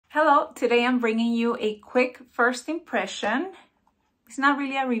Hello, today I'm bringing you a quick first impression. It's not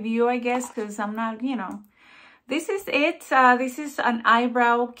really a review, I guess, because I'm not, This is it. This is an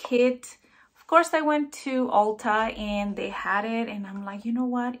eyebrow kit. Of course, I went to ULTA and they had it and I'm like, you know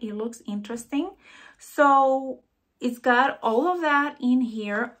what? It looks interesting. So it's got all of that in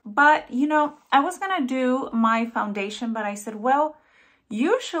here. But, I was going to do my foundation, but I said, well,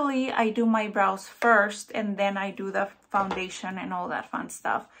 usually I do my brows first and then I do the foundation and all that fun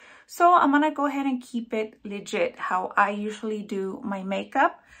stuff. So I'm gonna go ahead and keep it legit how I usually do my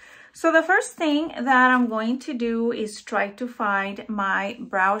makeup. So the first thing that I'm going to do is try to find my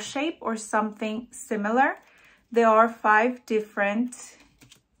brow shape or something similar. There are five different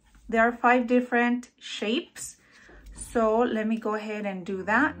shapes. So let me go ahead and do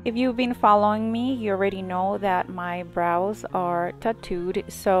that. If you've been following me, you already know that my brows are tattooed,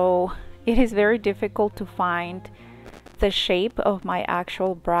 so it is very difficult to find the shape of my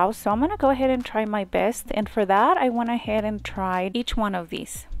actual brows. So I'm gonna go ahead and try my best, and for that I went ahead and tried each one of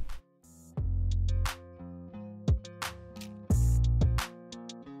these.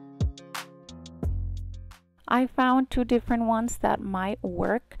 I found two different ones that might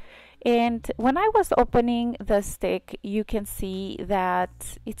work. And when I was opening the stick, you can see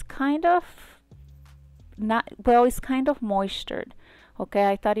that it's kind of it's kind of moistured. Okay,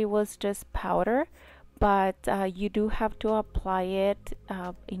 I thought it was just powder, but you do have to apply it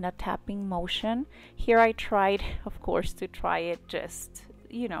in a tapping motion. Here I tried, of course, to try it just,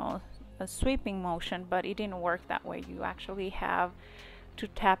 a sweeping motion, but it didn't work that way. You actually have to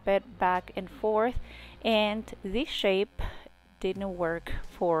tap it back and forth, and this shape didn't work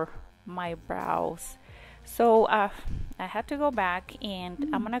for my brows. So I had to go back, and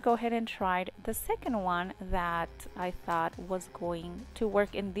I'm gonna go ahead and try the second one that I thought was going to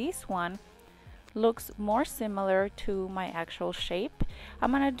work. And this one looks more similar to my actual shape.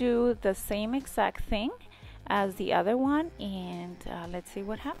 I'm gonna do the same exact thing as the other one, and let's see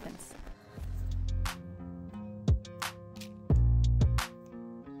what happens.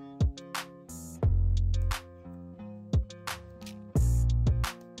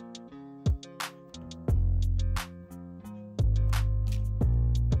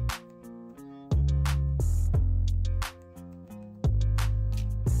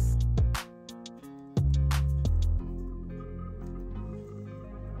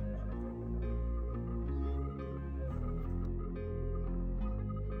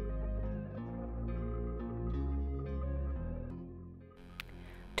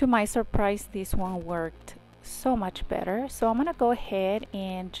 To my surprise, this one worked so much better. So I'm gonna go ahead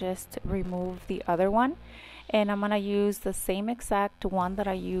and just remove the other one, and I'm gonna use the same exact one that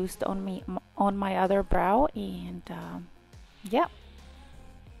I used on my other brow, and yeah.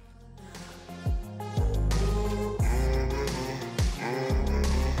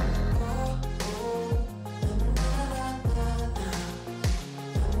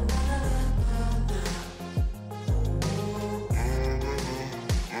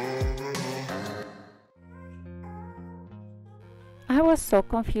 I was so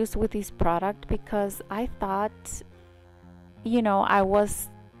confused with this product because I thought, I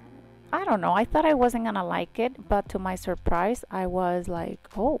thought I wasn't gonna like it, but to my surprise, I was like,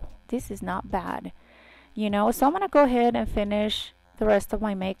 oh, this is not bad, So I'm gonna go ahead and finish the rest of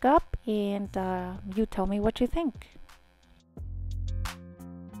my makeup, and you tell me what you think.